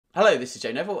Hello, this is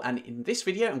Joe Neville, and in this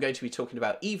video I'm going to be talking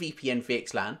about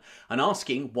EVPN-VXLAN and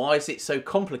asking why is it so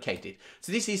complicated.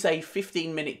 So this is a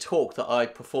 15-minute talk that I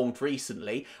performed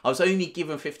recently. I was only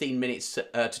given 15 minutes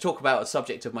to talk about a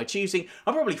subject of my choosing,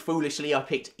 and probably foolishly I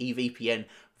picked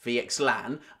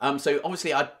EVPN-VXLAN. So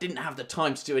obviously I didn't have the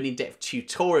time to do an in-depth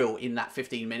tutorial in that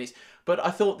 15 minutes, but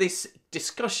I thought this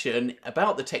discussion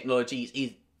about the technology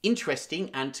is interesting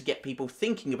and to get people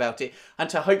thinking about it and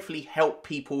to hopefully help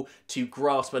people to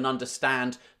grasp and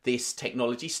understand this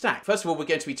technology stack. First of all, we're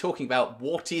going to be talking about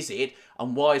what is it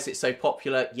and why is it so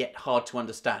popular yet hard to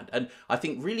understand. And I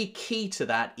think really key to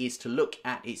that is to look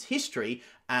at its history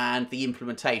and the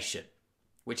implementation,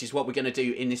 which is what we're going to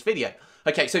do in this video.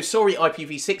 Okay, so sorry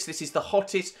IPv6, this is the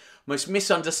hottest, most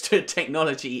misunderstood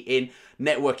technology in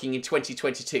networking in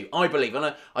 2022, I believe.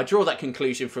 And I draw that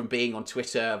conclusion from being on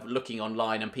Twitter, looking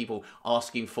online and people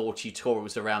asking for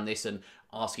tutorials around this and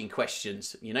asking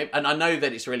questions, you know. And I know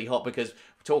that it's really hot because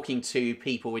talking to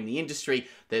people in the industry,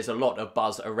 there's a lot of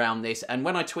buzz around this. And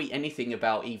when I tweet anything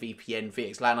about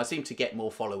EVPN-VXLAN, I seem to get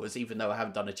more followers, even though I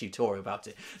haven't done a tutorial about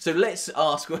it. So let's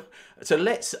answer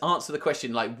the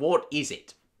question, like, what is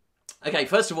it? Okay,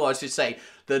 first of all, I should say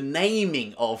the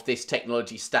naming of this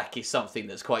technology stack is something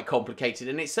that's quite complicated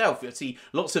in itself. You see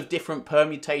lots of different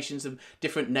permutations of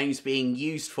different names being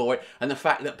used for it, and the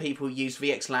fact that people use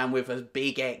VXLAN with a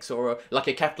big X or like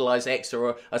a capitalized X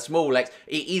or a small X,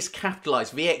 it is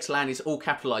capitalized. VXLAN is all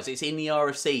capitalized. It's in the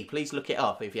RFC. Please look it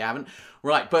up if you haven't.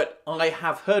 Right, but I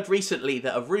have heard recently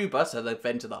that Aruba, so the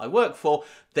vendor that I work for,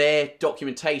 their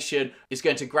documentation is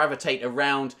going to gravitate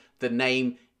around the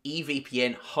name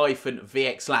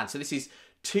EVPN-VXLAN. So this is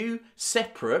two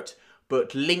separate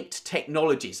but linked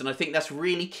technologies, and I think that's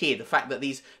really key. The fact that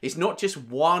these is not just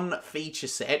one feature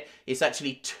set, it's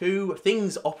actually two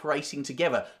things operating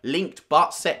together, linked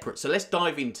but separate. So let's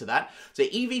dive into that. So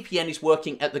EVPN is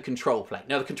working at the control plane.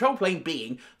 Now the control plane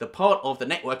being the part of the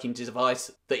networking device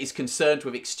that is concerned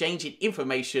with exchanging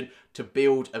information to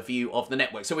build a view of the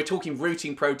network. So we're talking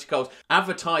routing protocols,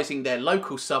 advertising their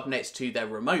local subnets to their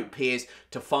remote peers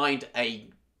to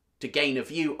gain a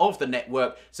view of the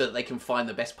network so that they can find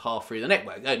the best path through the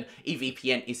network. And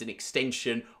EVPN is an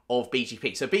extension of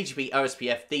BGP. So BGP,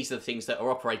 OSPF, these are the things that are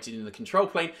operated in the control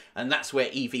plane, and that's where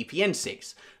EVPN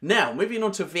sits. Now, moving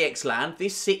on to VXLAN,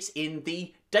 this sits in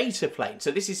the data plane.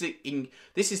 So this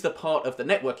is the part of the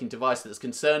networking device that's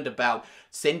concerned about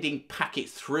sending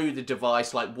packets through the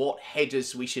device, like what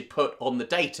headers we should put on the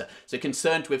data. So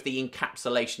concerned with the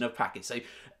encapsulation of packets. So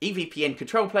EVPN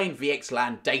control plane,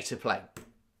 VXLAN data plane.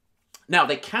 Now,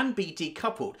 they can be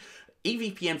decoupled.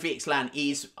 EVPN-VXLAN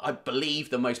is, I believe,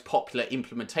 the most popular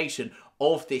implementation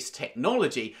of this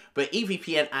technology, but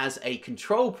EVPN as a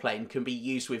control plane can be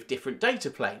used with different data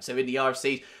planes. So in the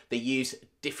RFCs, they use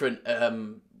different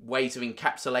ways of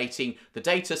encapsulating the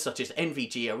data, such as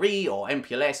NVGRE or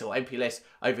MPLS or MPLS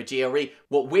over GRE.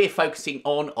 What we're focusing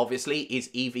on, obviously, is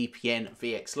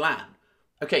EVPN-VXLAN.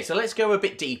 Okay, so let's go a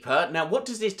bit deeper. Now, what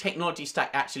does this technology stack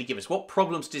actually give us? What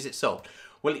problems does it solve?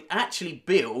 Well, it actually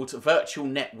builds virtual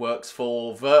networks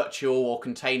for virtual or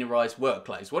containerized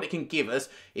workloads. What it can give us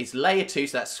is layer 2,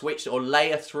 so that's switched, or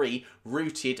layer 3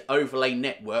 routed overlay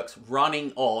networks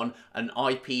running on an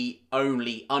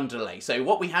IP-only underlay. So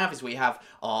what we have is we have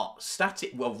our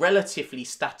relatively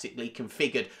statically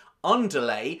configured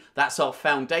underlay, that's our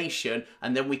foundation,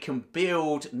 and then we can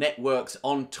build networks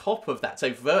on top of that.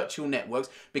 So virtual networks,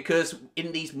 because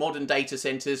in these modern data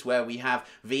centers where we have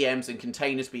VMs and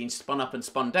containers being spun up and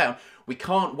spun down, we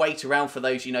can't wait around for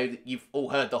those, you know, you've all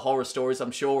heard the horror stories,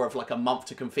 I'm sure, of like a month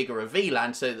to configure a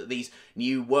VLAN so that these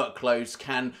new workloads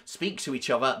can speak to each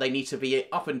other. They need to be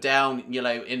up and down, you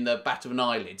know, in the bat of an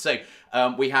eyelid. So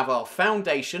we have our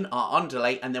foundation, our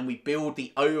underlay, and then we build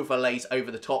the overlays over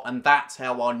the top, and that's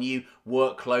how our new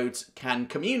workloads can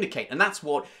communicate. And that's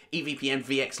what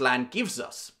EVPN-VXLAN gives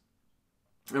us.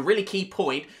 A really key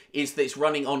point is that it's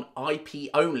running on IP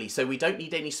only, so we don't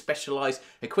need any specialized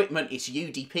equipment. It's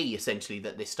UDP, essentially,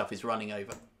 that this stuff is running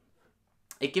over.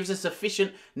 It gives us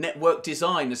efficient network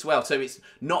design as well. So it's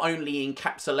not only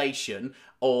encapsulation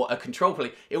or a control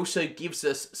plane, it also gives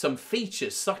us some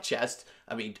features such as,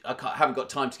 I mean, I haven't got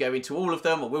time to go into all of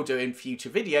them, or we'll do in future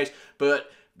videos, but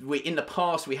in the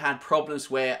past we had problems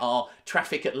where our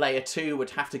traffic at layer 2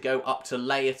 would have to go up to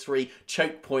layer 3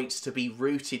 choke points to be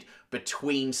routed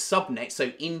between subnets.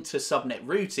 So into subnet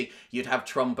routing, you'd have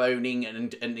tromboning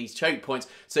and these choke points.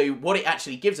 So what it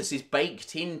actually gives us is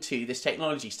baked into this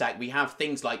technology stack. We have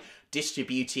things like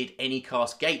distributed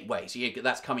anycast gateways.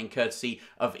 That's coming courtesy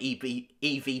of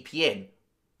EVPN.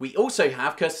 We also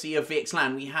have, courtesy of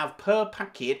VXLAN, we have per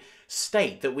packet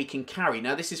state that we can carry.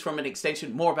 Now this is from an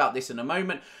extension, more about this in a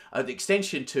moment, the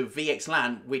extension to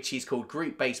VXLAN, which is called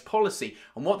group-based policy.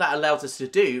 And what that allows us to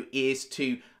do is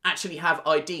to actually have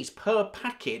IDs per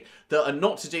packet that are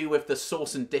not to do with the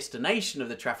source and destination of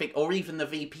the traffic or even the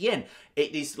VPN.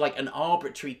 It is like an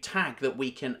arbitrary tag that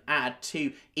we can add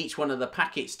to each one of the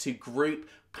packets to group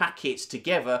packets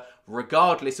together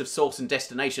regardless of source and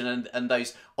destination and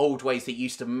those old ways that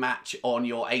used to match on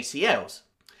your ACLs.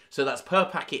 So that's per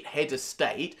packet header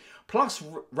state plus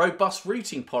robust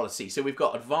routing policy. So we've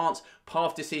got advanced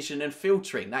path decision and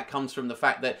filtering. That comes from the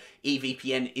fact that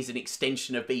EVPN is an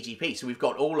extension of BGP. So we've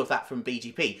got all of that from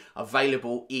BGP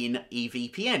available in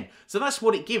EVPN. So that's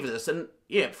what it gives us. And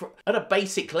yeah, at a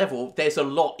basic level, there's a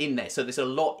lot in there. So there's a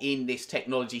lot in this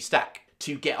technology stack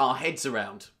to get our heads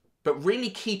around. But really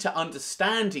key to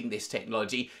understanding this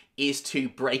technology is to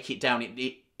break it down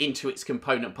into its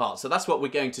component parts. So that's what we're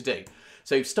going to do.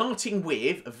 So starting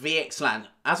with VXLAN,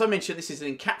 as I mentioned, this is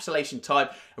an encapsulation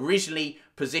type originally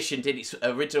positioned in its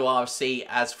original RFC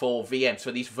as for VMs,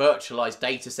 for these virtualized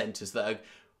data centers that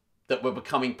were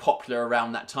becoming popular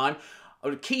around that time.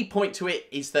 A key point to it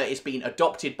is that it's been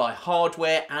adopted by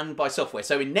hardware and by software.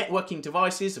 So in networking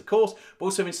devices, of course, but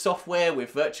also in software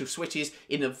with virtual switches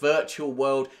in the virtual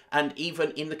world and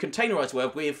even in the containerized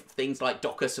world with things like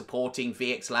Docker supporting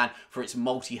VXLAN for its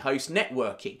multi-host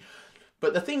networking.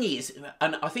 But the thing is,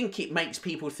 and I think it makes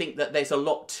people think that there's a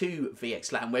lot to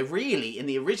VXLAN, where really, in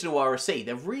the original RFC,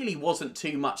 there really wasn't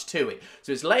too much to it.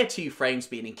 So it's layer 2 frames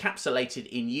being encapsulated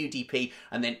in UDP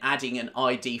and then adding an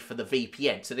ID for the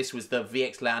VPN. So this was the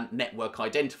VXLAN network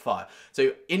identifier.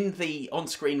 So in the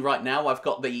on-screen right now, I've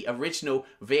got the original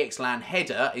VXLAN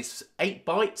header. It's 8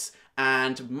 bytes.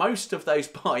 And most of those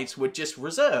bytes were just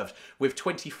reserved with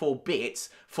 24 bits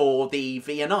for the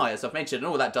VNI, as I've mentioned.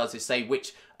 And all that does is say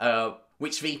which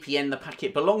VPN the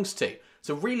packet belongs to.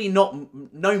 So really no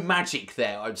magic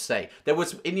there, I'd say. There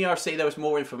was, in the RFC, there was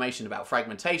more information about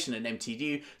fragmentation and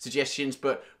MTU suggestions,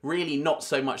 but really not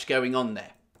so much going on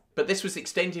there. But this was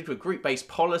extended with group-based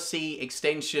policy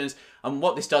extensions. And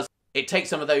what this does, it takes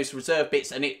some of those reserved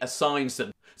bits and it assigns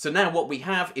them. So now what we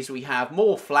have is we have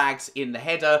more flags in the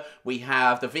header, we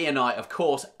have the VNI of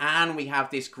course, and we have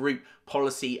this group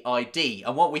policy ID.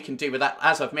 And what we can do with that,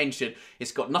 as I've mentioned,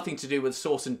 it's got nothing to do with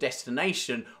source and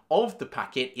destination of the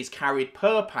packet, is carried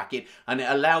per packet, and it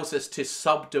allows us to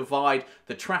subdivide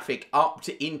the traffic up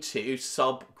into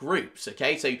subgroups,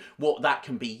 okay? So what that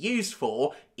can be used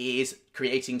for is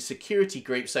creating security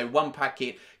groups. So one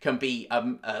packet can be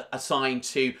assigned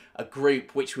to a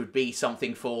group which would be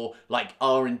something for like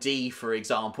R&D, for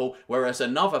example, whereas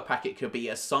another packet could be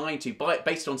assigned to,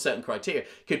 based on certain criteria,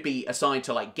 could be assigned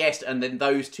to like guest, and then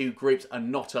those two groups are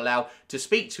not allowed to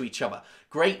speak to each other.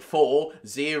 Great for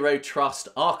zero trust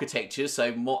architectures,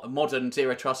 so modern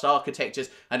zero trust architectures,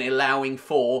 and allowing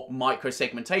for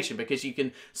micro-segmentation, because you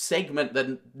can segment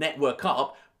the network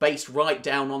up based right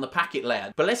down on the packet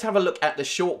layer. But let's have a look at the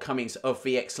shortcomings of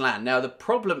VXLAN. Now the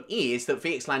problem is that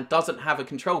VXLAN doesn't have a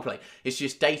control plane. It's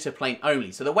just data plane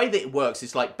only. So the way that it works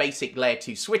is like basic layer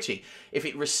 2 switching. If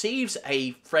it receives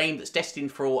a frame that's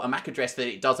destined for a MAC address that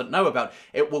it doesn't know about,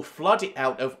 it will flood it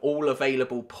out of all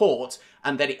available ports,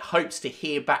 and then it hopes to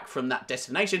hear back from that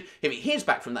destination. If it hears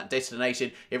back from that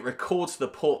destination, it records the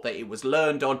port that it was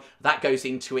learned on. That goes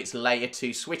into its layer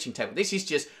 2 switching table. This is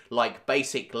just like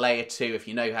basic layer 2 if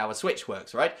you know how a switch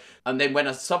works, right? And then when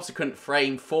a subsequent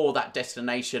frame for that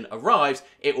destination arrives,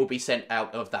 it will be sent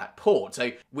out of that port.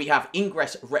 So we have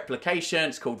ingress replication,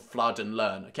 it's called flood and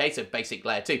learn, okay? So basic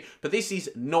layer 2. But this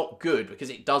is not good because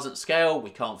it doesn't scale,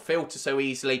 we can't filter so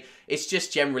easily. It's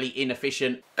just generally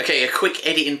inefficient. Okay, a quick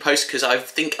edit in post because I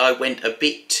think I went a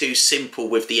bit too simple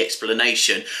with the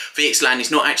explanation. VXLAN is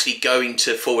not actually going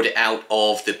to forward it out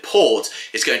of the port,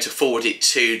 it's going to forward it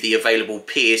to the available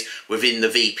peers within the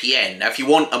VPN. Now if you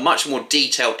want a much more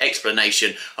detailed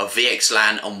explanation of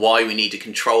VXLAN and why we need a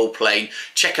control plane,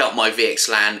 check out my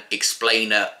VXLAN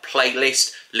explainer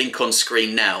playlist, link on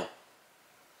screen now.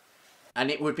 And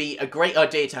it would be a great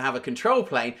idea to have a control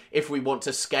plane if we want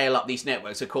to scale up these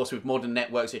networks. Of course, with modern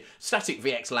networks, static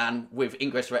VXLAN with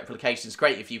ingress replication is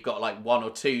great if you've got like 1 or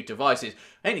 2 devices.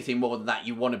 Anything more than that,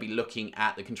 you want to be looking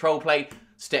at the control plane.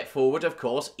 Step forward, of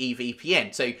course,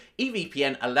 EVPN. So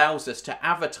EVPN allows us to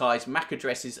advertise MAC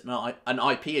addresses and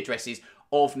IP addresses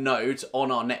of nodes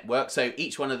on our network. So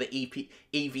each one of the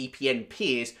EVPN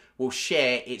peers will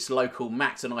share its local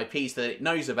MACs and IPs that it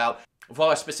knows about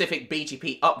via specific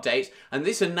BGP updates, and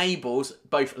this enables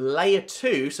both layer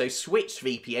 2, so switched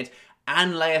VPNs,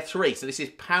 and layer 3. So this is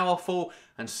powerful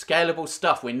and scalable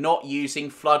stuff. We're not using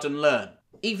flood and learn.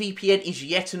 EVPN is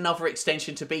yet another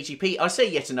extension to BGP. I say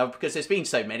yet another because there's been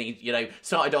so many, you know,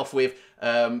 started off with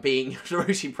being the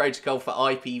routing protocol for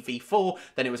IPv4,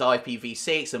 then it was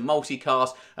IPv6 and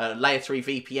multicast, layer 3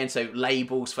 VPN, so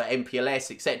labels for MPLS,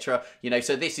 etc. You know,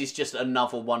 so this is just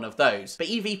another one of those. But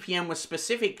EVPN was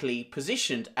specifically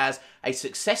positioned as a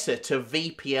successor to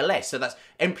VPLS, so that's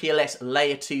MPLS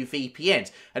layer 2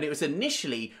 VPNs, and it was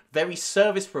initially very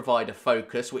service provider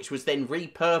focused, which was then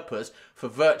repurposed for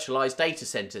virtualized data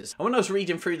centers. And when I was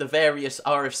reading through the various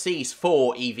RFCs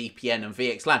for EVPN and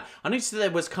VXLAN, I noticed that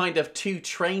there was kind of two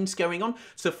trains going on.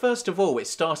 So first of all, it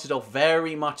started off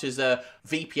very much as a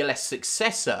VPLS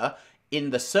successor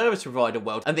in the service provider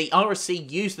world, and the RFC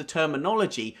used the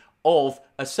terminology of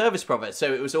a service provider.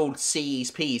 So it was all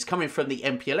CEPs coming from the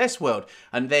MPLS world.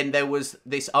 And then there was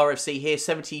this RFC here,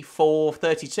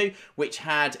 7432, which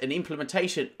had an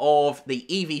implementation of the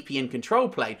EVPN control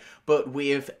plane, but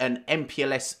with an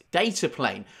MPLS data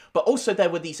plane. But also there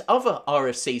were these other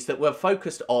RFCs that were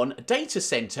focused on data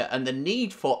center and the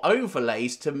need for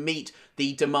overlays to meet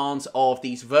the demands of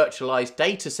these virtualized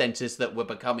data centers that were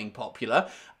becoming popular,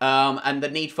 and the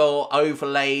need for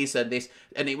overlays and this,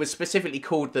 and it was specifically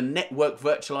called the Network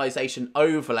Virtualization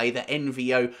Overlay, the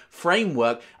NVO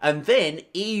framework. And then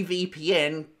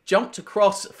EVPN jumped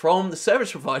across from the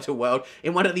service provider world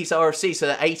in one of these RFCs, so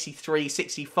the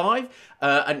 8365,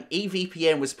 and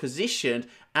EVPN was positioned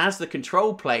as the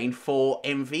control plane for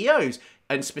MVOs,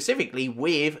 and specifically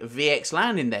with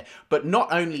VXLAN in there. But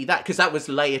not only that, because that was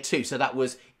layer 2, so that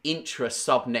was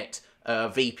intra-subnet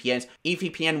VPNs.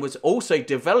 EVPN was also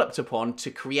developed upon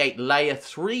to create layer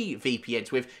 3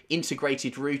 VPNs with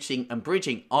integrated routing and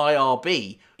bridging,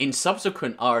 IRB, in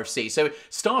subsequent RFCs. So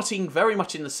starting very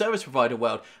much in the service provider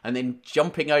world and then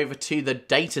jumping over to the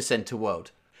data center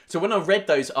world. So when I read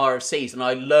those RFCs and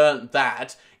I learned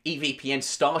that EVPN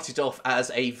started off as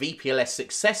a VPLS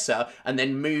successor and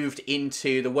then moved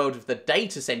into the world of the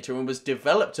data center and was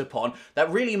developed upon, that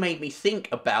really made me think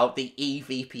about the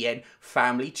EVPN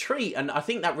family tree. And I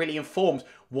think that really informs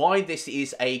why this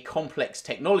is a complex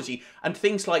technology and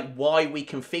things like why we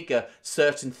configure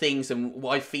certain things and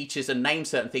why features and name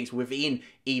certain things within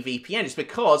EVPN. It's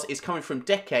because it's coming from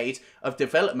decades of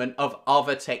development of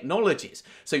other technologies.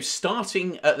 So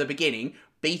starting at the beginning,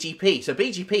 BGP. So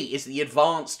BGP is the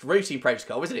advanced routing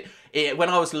protocol, isn't it? When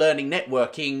I was learning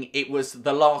networking, it was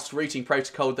the last routing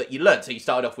protocol that you learned. So you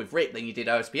started off with RIP, then you did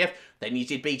OSPF, then you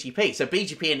did BGP. So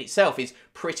BGP in itself is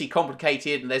pretty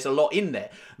complicated and there's a lot in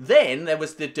there. Then there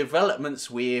was the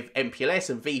developments with MPLS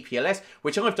and VPLS,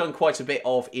 which I've done quite a bit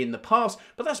of in the past,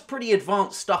 but that's pretty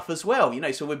advanced stuff as well, you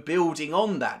know, so we're building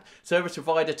on that. Service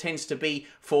provider tends to be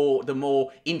for the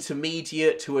more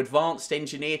intermediate to advanced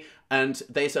engineer, and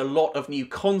there's a lot of new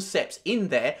concepts in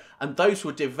there, and those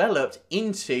were developed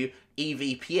into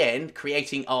EVPN,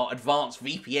 creating our advanced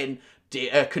VPN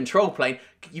control plane.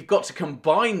 You've got to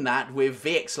combine that with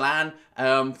VXLAN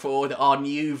for our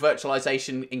new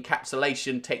virtualization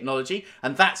encapsulation technology,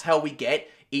 and that's how we get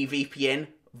EVPN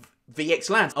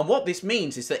VXLAN. And what this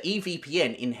means is that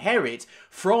EVPN inherits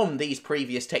from these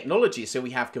previous technologies. So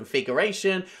we have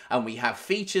configuration and we have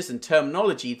features and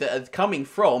terminology that are coming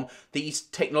from these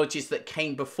technologies that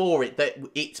came before it, that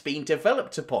it's been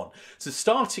developed upon. So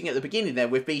starting at the beginning there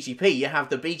with BGP, you have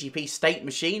the BGP state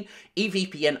machine.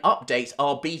 EVPN updates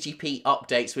are BGP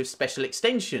updates with special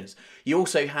extensions. You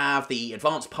also have the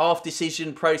advanced path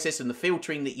decision process and the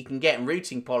filtering that you can get in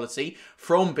routing policy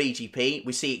from BGP.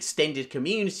 We see extended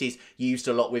communities used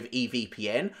a lot with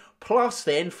EVPN. Plus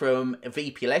then from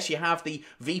VPLS you have the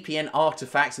VPN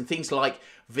artifacts and things like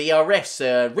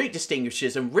VRFs, route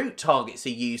distinguishers and route targets are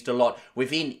used a lot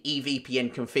within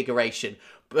EVPN configuration.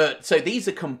 But so these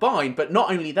are combined, but not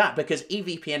only that, because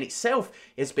EVPN itself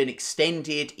has been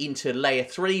extended into layer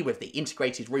 3 with the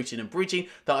integrated routing and bridging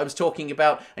that I was talking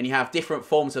about, and you have different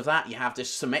forms of that. You have the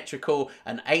symmetrical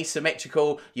and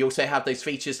asymmetrical. You also have those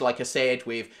features, like I said,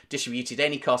 with distributed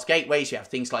anycast gateways. You have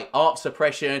things like ARP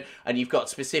suppression, and you've got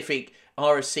specific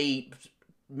RFC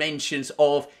mentions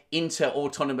of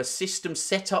inter-autonomous system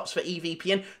setups for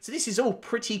EVPN. So this is all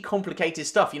pretty complicated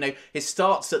stuff. You know, it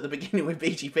starts at the beginning with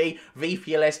BGP,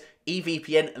 VPLS,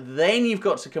 EVPN, then you've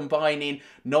got to combine in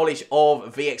knowledge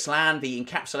of VXLAN, the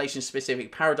encapsulation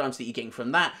specific paradigms that you're getting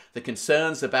from that, the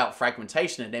concerns about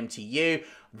fragmentation and MTU,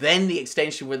 then the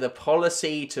extension with the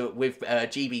policy with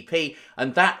GBP,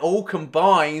 and that all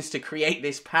combines to create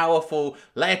this powerful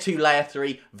layer 2, layer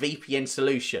 3 VPN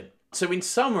solution. So in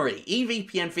summary,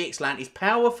 EVPN-VXLAN is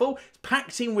powerful, it's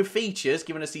packed in with features,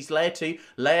 giving us these layer 2,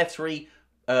 layer 3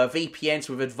 VPNs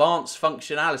with advanced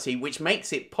functionality, which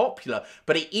makes it popular,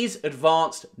 but it is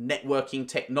advanced networking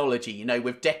technology, you know,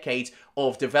 with decades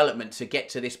of development to get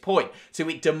to this point. So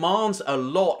it demands a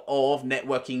lot of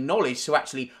networking knowledge to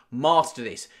actually master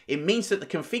this. It means that the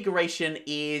configuration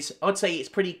is, I'd say it's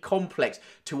pretty complex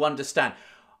to understand.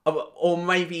 Or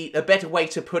maybe a better way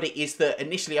to put it is that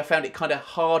initially I found it kind of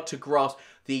hard to grasp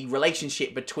the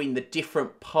relationship between the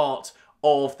different parts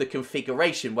of the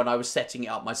configuration when I was setting it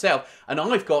up myself. And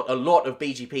I've got a lot of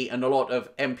BGP and a lot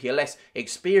of MPLS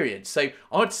experience. So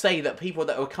I'd say that people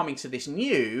that are coming to this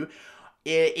new,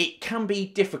 it can be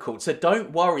difficult. So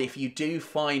don't worry if you do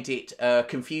find it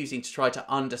confusing to try to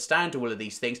understand all of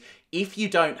these things if you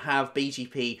don't have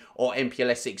BGP or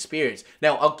MPLS experience.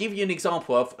 Now, I'll give you an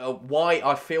example of why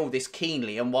I feel this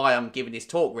keenly and why I'm giving this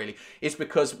talk really, is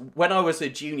because when I was a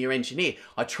junior engineer,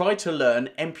 I tried to learn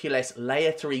MPLS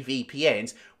layer 3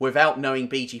 VPNs without knowing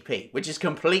BGP, which is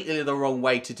completely the wrong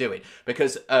way to do it,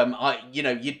 because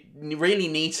you really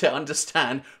need to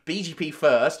understand BGP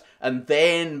first and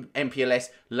then MPLS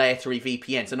layer 3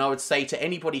 VPNs. And I would say to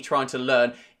anybody trying to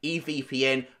learn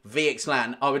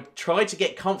EVPN-VXLAN, I would try to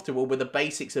get comfortable with the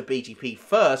basics of BGP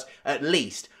first, at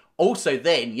least. Also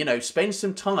then, you know, spend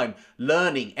some time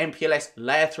learning MPLS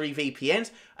layer 3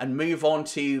 VPNs and move on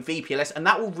to VPLS, and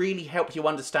that will really help you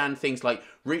understand things like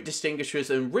route distinguishers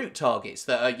and route targets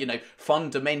that are, you know,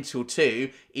 fundamental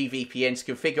to EVPN's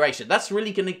configuration. That's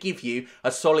really going to give you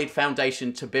a solid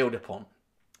foundation to build upon.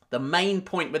 The main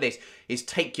point with this is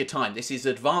take your time. This is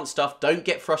advanced stuff. Don't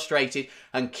get frustrated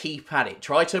and keep at it.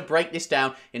 Try to break this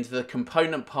down into the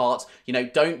component parts. You know,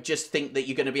 don't just think that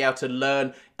you're going to be able to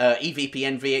learn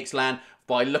EVPN-VXLAN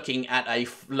by looking at a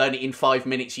learn it in 5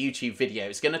 minutes YouTube video.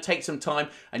 It's going to take some time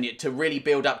and to really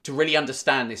build up, to really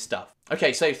understand this stuff.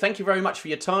 Okay, so thank you very much for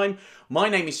your time. My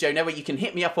name is Joe Neville. You can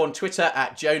hit me up on Twitter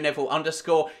at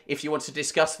JoeNeville_ if you want to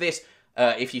discuss this.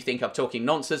 If you think I'm talking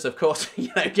nonsense, of course,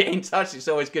 get in touch. It's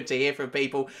always good to hear from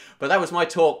people. But that was my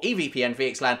talk,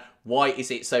 EVPN-VXLAN. Why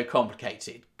is it so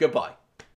complicated? Goodbye.